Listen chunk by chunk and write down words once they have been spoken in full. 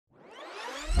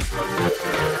Today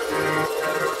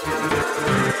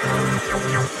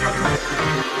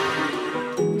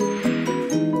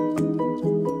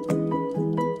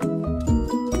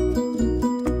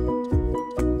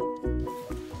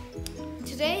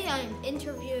I'm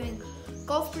interviewing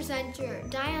golf presenter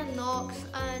Diane Knox,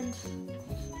 and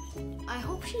I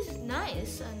hope she's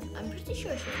nice, and I'm pretty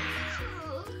sure she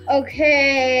is.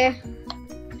 Okay.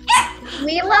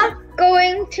 We love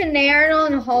going to Nairn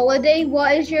on holiday.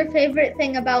 What is your favorite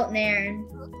thing about Nairn?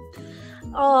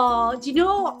 Oh, do you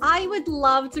know, I would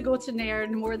love to go to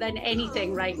Nairn more than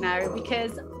anything right now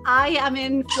because I am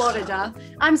in Florida.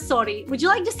 I'm sorry. Would you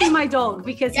like to see my dog?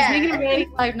 Because he's making a very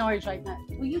loud noise right now.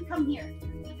 Will you come here?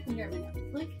 Come here a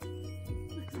minute. Look.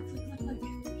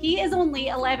 He is only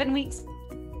 11 weeks.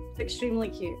 Extremely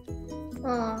cute.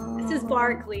 Aww. This is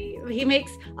Barkley. He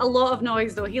makes a lot of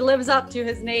noise though. He lives up to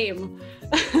his name.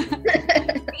 Are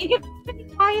you going to be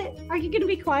quiet? Are you going to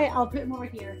be quiet? I'll put him over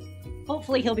here.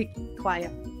 Hopefully he'll be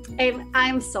quiet.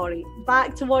 I'm sorry.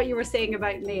 Back to what you were saying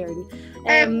about Nairn.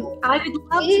 I would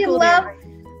love to go there.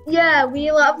 Yeah,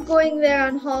 we love going there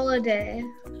on holiday.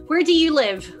 Where do you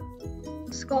live?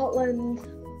 Scotland.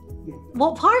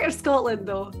 What part of Scotland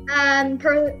though?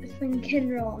 Perth and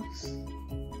Kinross.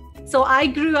 So I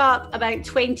grew up about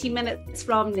 20 minutes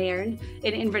from Nairn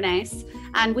in Inverness,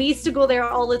 and we used to go there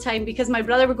all the time because my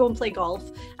brother would go and play golf,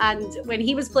 and when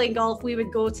he was playing golf we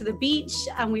would go to the beach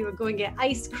and we would go and get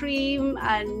ice cream,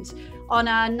 and on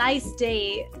a nice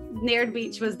day Nairn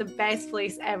Beach was the best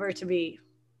place ever to be.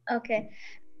 Okay.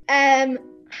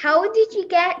 How did you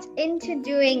get into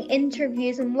doing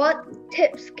interviews, and what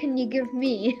tips can you give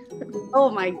me? Oh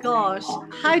my gosh,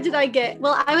 how did I get?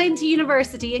 Well, I went to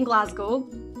university in Glasgow.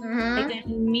 I did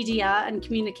media and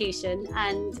communication,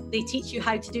 and they teach you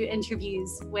how to do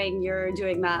interviews when you're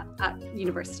doing that at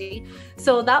university.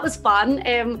 So that was fun.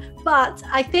 But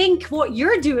I think what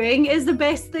you're doing is the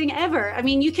best thing ever. I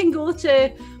mean, you can go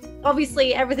to,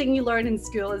 obviously everything you learn in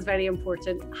school is very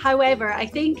important. However, I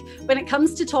think when it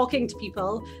comes to talking to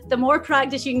people, the more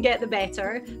practice you can get, the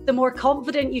better. The more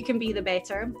confident you can be, the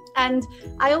better. And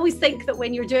I always think that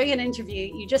when you're doing an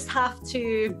interview, you just have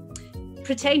to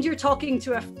pretend you're talking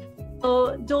to a friend.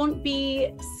 So don't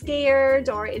be scared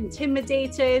or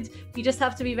intimidated. You just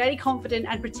have to be very confident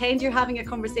and pretend you're having a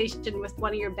conversation with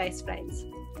one of your best friends.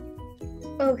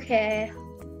 Okay.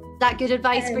 Is that good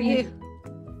advice for you?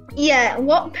 Yeah.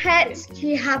 What pets do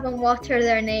you have, and what are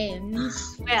their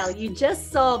names? Well, you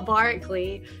just saw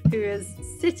Barkley, who is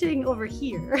sitting over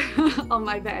here on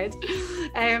my bed.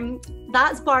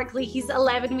 That's Barkley. He's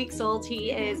 11 weeks old.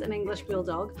 He is an English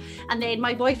Bulldog. And then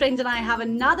my boyfriend and I have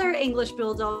another English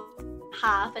Bulldog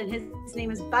half, and his name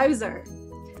is Bowser.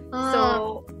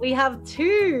 So we have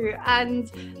two, and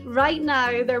right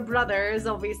now they're brothers.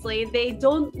 Obviously they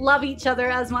don't love each other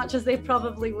as much as they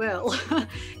probably will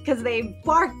because they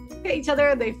bark at each other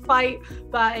and they fight,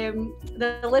 but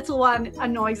the little one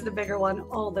annoys the bigger one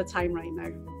all the time right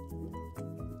now.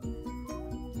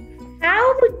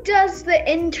 How does the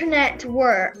internet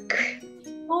work?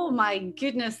 Oh my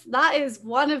goodness, that is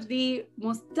one of the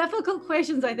most difficult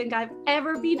questions I think I've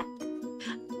ever been.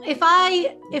 If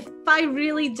I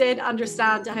really did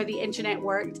understand how the internet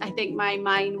worked, I think my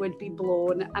mind would be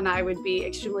blown and I would be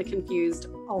extremely confused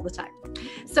all the time.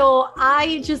 So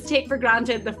I just take for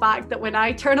granted the fact that when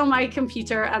I turn on my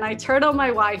computer and I turn on my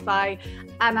Wi-Fi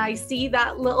and I see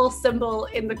that little symbol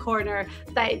in the corner,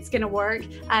 that it's going to work,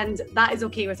 and that is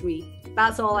okay with me.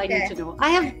 That's all I need to know.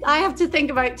 I have to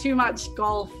think about too much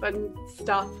golf and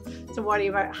stuff to worry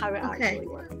about how it actually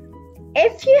works.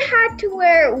 If you had to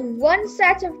wear one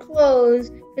set of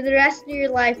clothes for the rest of your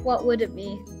life, what would it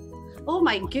be? Oh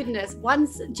my goodness.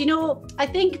 Do you know, I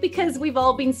think because we've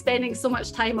all been spending so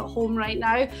much time at home right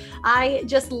now, I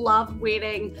just love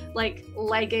wearing like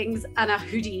leggings and a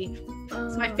hoodie.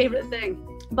 It's my favorite thing.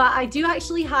 But I do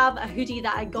actually have a hoodie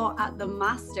that I got at the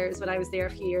Masters when I was there a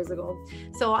few years ago.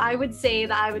 So I would say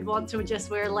that I would want to just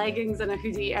wear leggings and a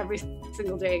hoodie every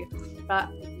single day. But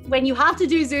when you have to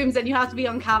do Zooms and you have to be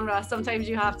on camera, sometimes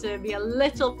you have to be a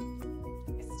little...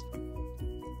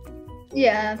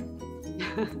 Yeah.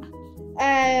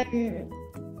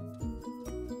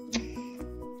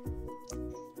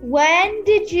 When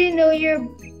did you know your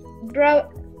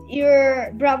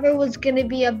brother was going to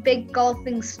be a big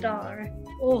golfing star?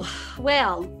 Oh,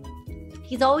 well,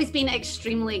 he's always been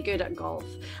extremely good at golf.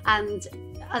 And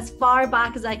as far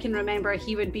back as I can remember,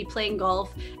 he would be playing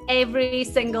golf every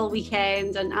single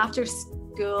weekend, and after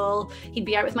school, he'd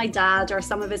be out with my dad or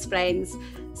some of his friends.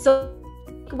 So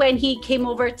when he came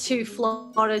over to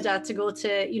Florida to go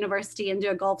to university and do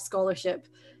a golf scholarship,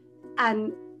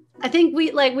 and I think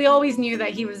we always knew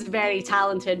that he was very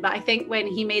talented, but I think when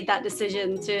he made that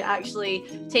decision to actually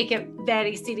take it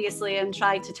very seriously and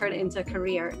try to turn it into a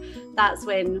career, that's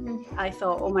when I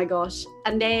thought, oh my gosh.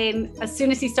 And then as soon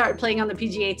as he started playing on the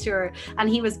PGA Tour and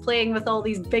he was playing with all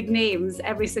these big names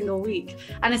every single week,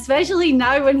 and especially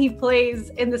now when he plays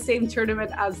in the same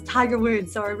tournament as Tiger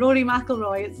Woods or Rory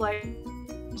McIlroy, it's like,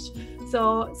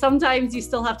 so sometimes you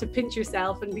still have to pinch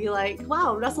yourself and be like,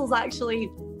 wow, Russell's actually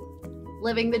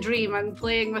living the dream and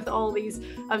playing with all these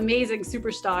amazing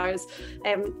superstars.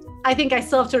 I think I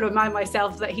still have to remind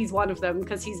myself that he's one of them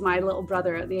because he's my little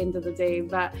brother at the end of the day.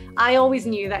 But I always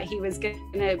knew that he was going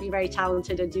to be very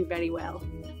talented and do very well.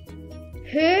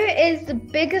 Who is the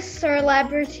biggest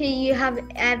celebrity you have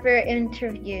ever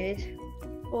interviewed?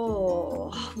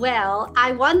 Oh, well,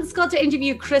 I once got to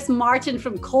interview Chris Martin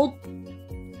from Coldplay.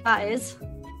 That is.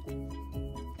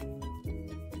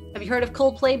 Have you heard of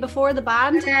Coldplay before, the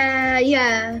band?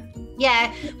 Yeah.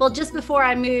 Yeah, well, just before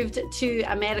I moved to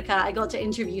America, I got to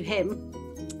interview him.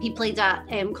 He played at,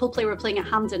 Coldplay were playing at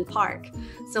Hampden Park.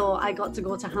 So I got to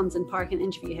go to Hampden Park and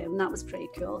interview him. That was pretty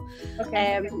cool.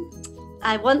 Okay.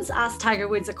 I once asked Tiger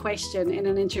Woods a question in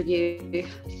an interview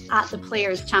at the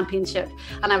Players' Championship,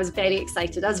 and I was very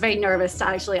excited. I was very nervous to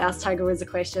actually ask Tiger Woods a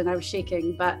question. I was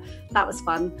shaking, but that was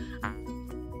fun.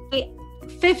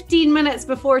 15 minutes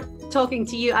before talking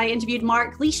to you, I interviewed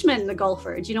Mark Leishman, the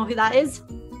golfer. Do you know who that is?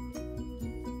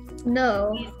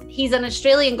 No. He's an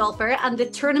Australian golfer, and the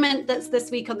tournament that's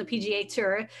this week on the PGA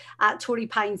Tour at Torrey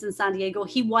Pines in San Diego,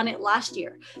 he won it last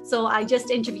year. So I just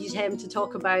interviewed him to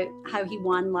talk about how he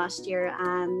won last year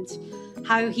and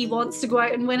how he wants to go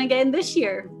out and win again this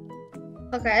year.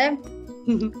 Okay.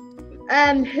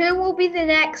 Who will be the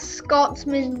next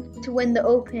Scotsman to win the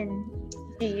Open,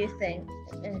 do you think?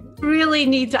 Really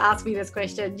need to ask me this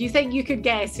question. Do you think you could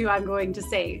guess who I'm going to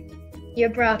say? Your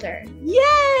brother.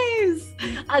 Yes!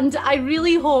 And I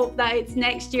really hope that it's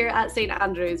next year at St.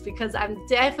 Andrews because I'm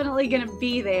definitely going to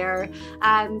be there.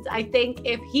 And I think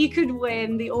if he could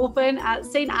win the Open at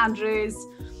St. Andrews,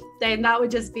 then that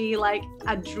would just be like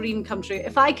a dream come true.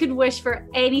 If I could wish for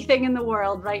anything in the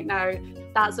world right now,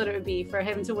 that's what it would be, for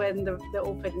him to win the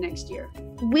Open next year.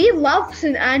 We love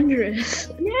St. Andrews.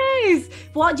 Yes!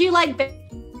 What do you like better,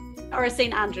 or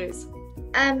St. Andrews?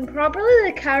 Probably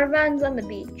the caravans on the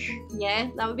beach. Yeah,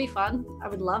 that would be fun. I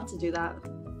would love to do that.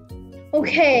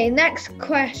 Okay, next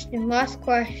question, last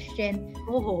question.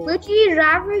 Oh. Would you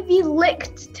rather be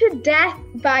licked to death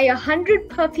by 100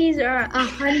 puppies or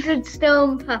 100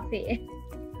 stone puppy?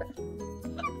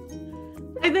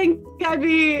 I think I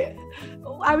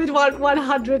would want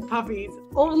 100 puppies.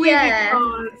 Only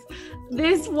because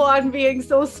this one being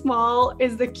so small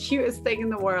is the cutest thing in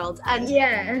the world.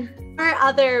 And our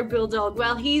other bulldog,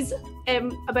 well, he's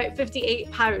about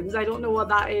 58 pounds. I don't know what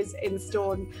that is in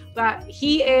stone, but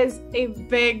he is a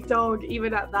big dog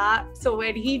even at that. So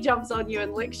when he jumps on you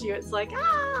and licks you, it's like,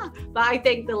 ah! But I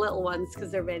think the little ones,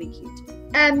 because they're very cute.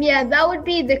 Yeah, that would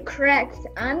be the correct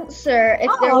answer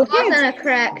if there wasn't a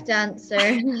correct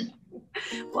answer.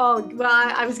 Well,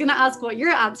 I was going to ask what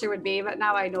your answer would be, but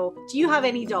now I know. Do you have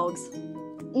any dogs?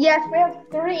 Yes, we have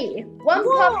 3. One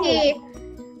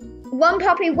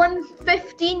puppy, one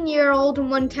 15-year-old,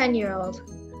 and one 10-year-old.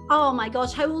 Oh my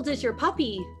gosh, how old is your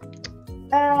puppy?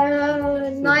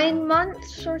 9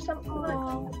 months or something like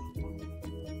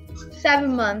that.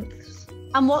 7 months.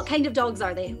 And what kind of dogs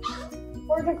are they?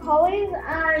 Border Collies,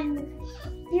 and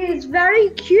he's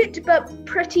very cute but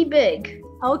pretty big.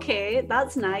 Okay,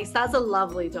 that's nice. That's a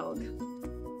lovely dog.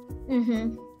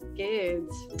 Good.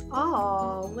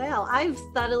 Oh, well, I've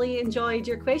thoroughly enjoyed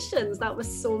your questions. That was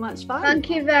so much fun.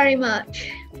 Thank you very much.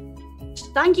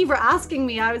 Thank you for asking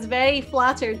me. I was very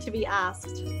flattered to be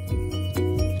asked.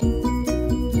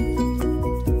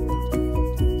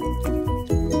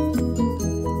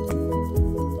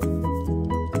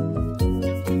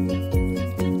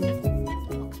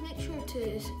 Make sure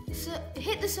to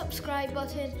hit the subscribe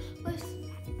button with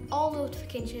all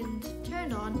notifications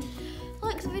turned on.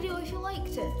 Like the video if you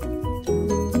liked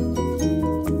it.